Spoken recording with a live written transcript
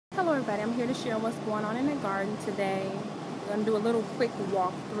everybody, I'm here to share what's going on in the garden today. I'm going to do a little quick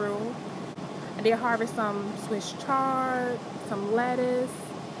walkthrough. I did harvest some Swiss chard, some lettuce,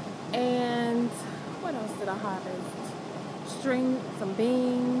 and what else did I harvest? Some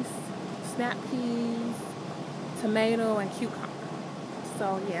beans, snap peas, tomato, and cucumber.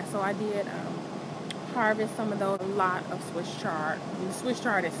 So yeah, so I did harvest some of those. A lot of Swiss chard. And the Swiss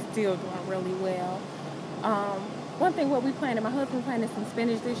chard is still doing really well. One thing, what we planted, my husband planted some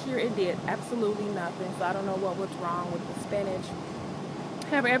spinach this year. It did absolutely nothing, so I don't know what was wrong with the spinach.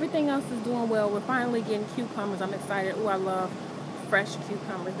 However, everything else is doing well. We're finally getting cucumbers. I'm excited. Oh, I love fresh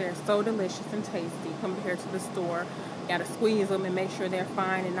cucumbers. They're so delicious and tasty compared to the store. Got to squeeze them and make sure they're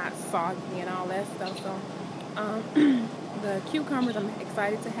fine and not soggy and all that stuff. So the cucumbers, I'm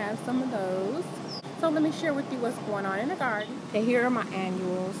excited to have some of those. So let me share with you what's going on in the garden. Okay, here are my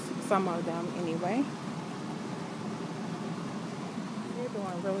annuals, some of them anyway. They're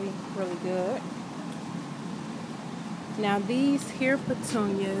doing really, really good. Now these here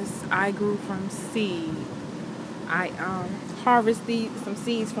petunias I grew from seed. I harvested some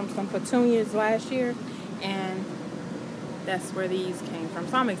seeds from some petunias last year, and that's where these came from.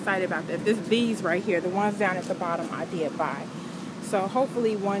 So I'm excited about that. These right here, the ones down at the bottom, I did buy. So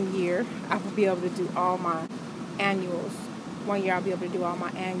hopefully one year I will be able to do all my annuals. One year I'll be able to do all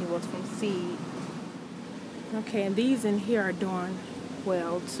my annuals from seed. Okay, and these in here are doing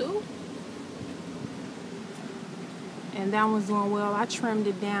well too. And that one's doing well. I trimmed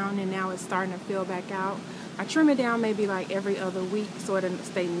it down and now it's starting to fill back out. I trim it down maybe like every other week so it'll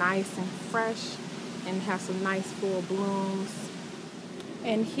stay nice and fresh and have some nice full blooms.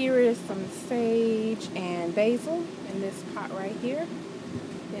 And here is some sage and basil in this pot right here.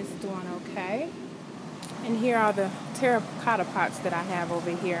 It's doing okay. And here are the terracotta pots that I have over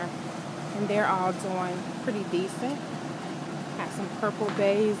here. And they're all doing pretty decent. Have some purple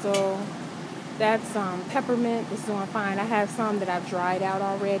basil. That's peppermint is doing fine. I have some that I've dried out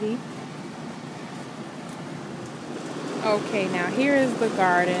already. Okay, now here is the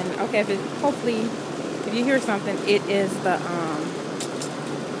garden. Okay, hopefully if you hear something, it is the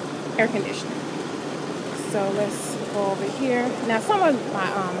air conditioner. So let's go over here. Now some of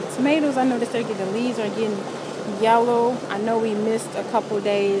my tomatoes, I noticed the leaves are getting yellow. I know we missed a couple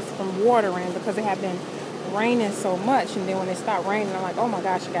days from watering because it had been raining so much, and then when it stopped raining, I'm like, oh my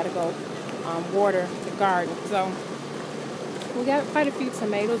gosh, I gotta go water the garden. So we got quite a few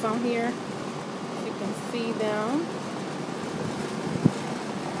tomatoes on here. You can see them.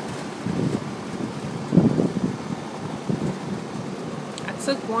 I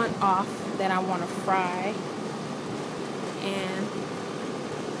took one off that I want to fry, and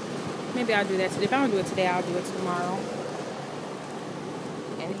maybe I'll do that today. If I don't do it today, I'll do it tomorrow.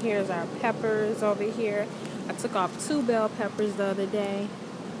 And here's our peppers over here. I took off 2 bell peppers the other day.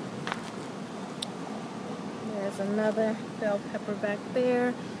 There's another bell pepper back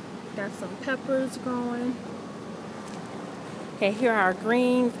there. Got some peppers growing. Okay, here are our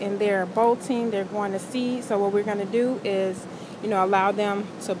greens, and they're bolting. They're going to seed. So what we're going to do is, allow them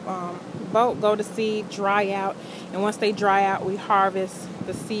to bolt, go to seed, dry out. And once they dry out, we harvest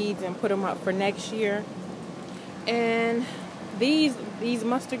the seeds and put them up for next year. And these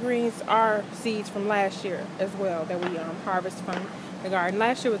mustard greens are seeds from last year as well that we harvest from the garden.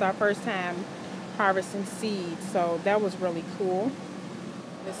 Last year was our first time harvesting seeds, so that was really cool.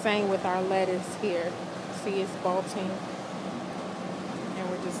 The same with our lettuce here. See, it's bolting, and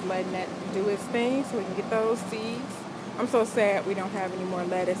we're just letting that do its thing so we can get those seeds. I'm so sad we don't have any more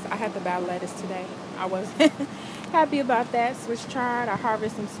lettuce. I had to buy lettuce today. I wasn't happy about that. Swiss chard, I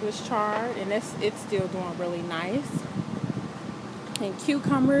harvested some Swiss chard, and it's still doing really nice. And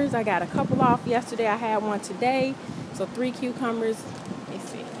cucumbers, I got a couple off yesterday. I had one today, so 3 cucumbers. Let me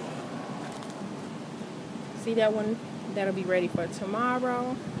see. See that one? That'll be ready for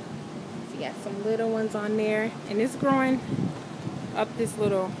tomorrow. So you got some little ones on there, and it's growing up this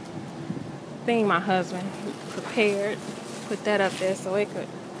little thing my husband prepared. Put that up there so it could,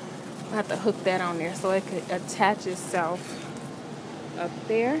 I have to hook that on there so it could attach itself up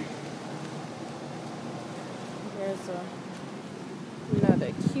there. There's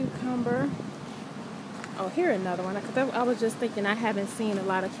another cucumber. Oh, here another one, because I was just thinking I haven't seen a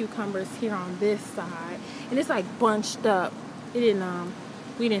lot of cucumbers here on this side, and it's like bunched up. We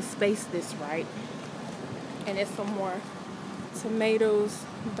didn't space this right. And there's some more tomatoes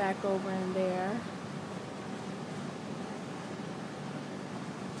back over in there.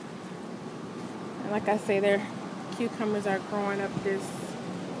 And like I say, their cucumbers are growing up this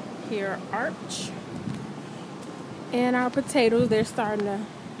here arch. And our potatoes, they're starting to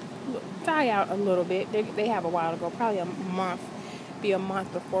die out a little bit. They have a while to go, probably a month be a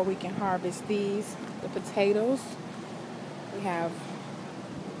month before we can harvest these, the potatoes. We have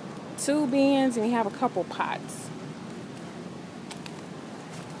 2 bins and we have a couple pots.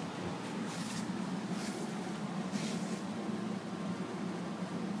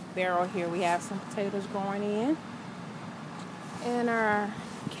 Barrel here, we have some potatoes growing in. And our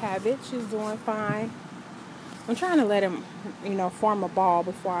cabbage is doing fine. I'm trying to let them, form a ball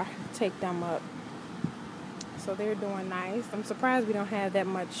before I take them up. So they're doing nice. I'm surprised we don't have that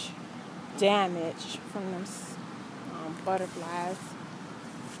much damage from them butterflies.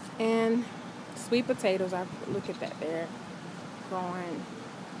 And sweet potatoes, look at that, they're growing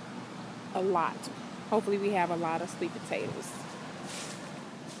a lot. Hopefully we have a lot of sweet potatoes.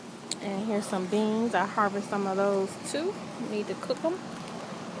 And here's some beans. I harvest some of those too. Need to cook them.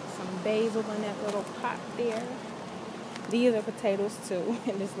 Some basil in that little pot there. These are potatoes too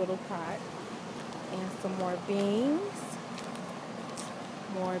in this little pot. And some more beans.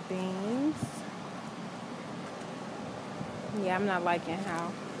 More beans. Yeah, I'm not liking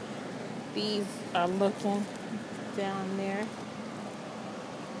how these are looking down there.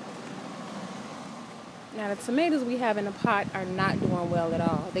 Now the tomatoes we have in the pot are not doing well at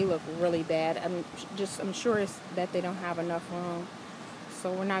all. They look really bad. I'm sure it's that they don't have enough room.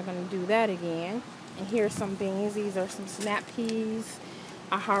 So we're not going to do that again. And here's some beans. These are some snap peas.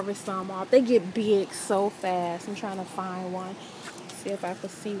 I harvest some off. They get big so fast. I'm trying to find one. See if I can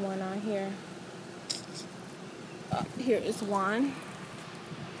see one on here. Here is one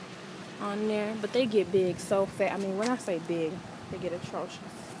on there. But they get big so fast. I mean, when I say big, they get atrocious.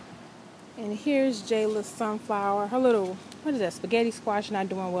 And here's Jayla's sunflower. Her little, what is that, spaghetti squash not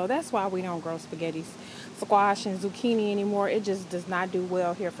doing well. That's why we don't grow spaghetti squash and zucchini anymore. It just does not do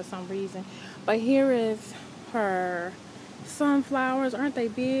well here for some reason. But here is her sunflowers. Aren't they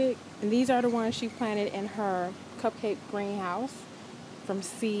big? And these are the ones she planted in her cupcake greenhouse from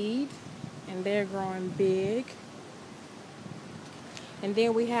seed. And they're growing big. And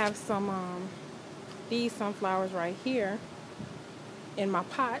then we have some, these sunflowers right here in my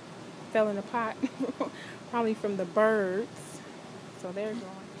pot. Fell in the pot, probably from the birds. So they're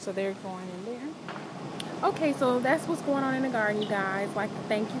going in there. Okay, so that's what's going on in the garden, you guys. Like to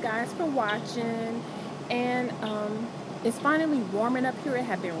thank you guys for watching. And it's finally warming up here. It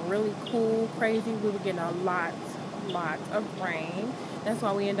had been really cool, crazy. We were getting a lot of rain. That's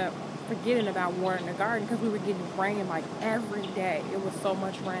why we end up forgetting about watering the garden, because we were getting rain like every day. It was so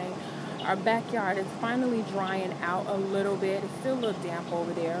much rain. Our backyard is finally drying out a little bit. It's still a little damp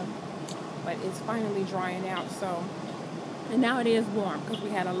over there, but it's finally drying out. So, and now it is warm, because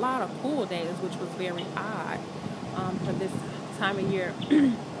we had a lot of cool days, which was very odd for this time of year.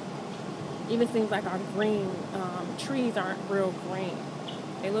 Even seems like our green trees aren't real green.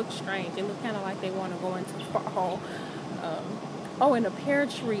 They look strange. They look kind of like they want to go into fall. Oh, and the pear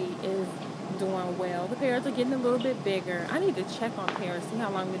tree is doing well. The pears are getting a little bit bigger. I need to check on pears, see how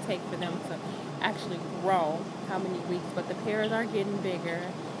long it takes for them to actually grow, how many weeks. But the pears are getting bigger.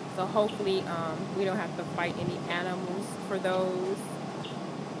 So hopefully we don't have to fight any animals for those.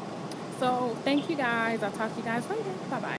 So thank you guys. I'll talk to you guys later. Bye-bye.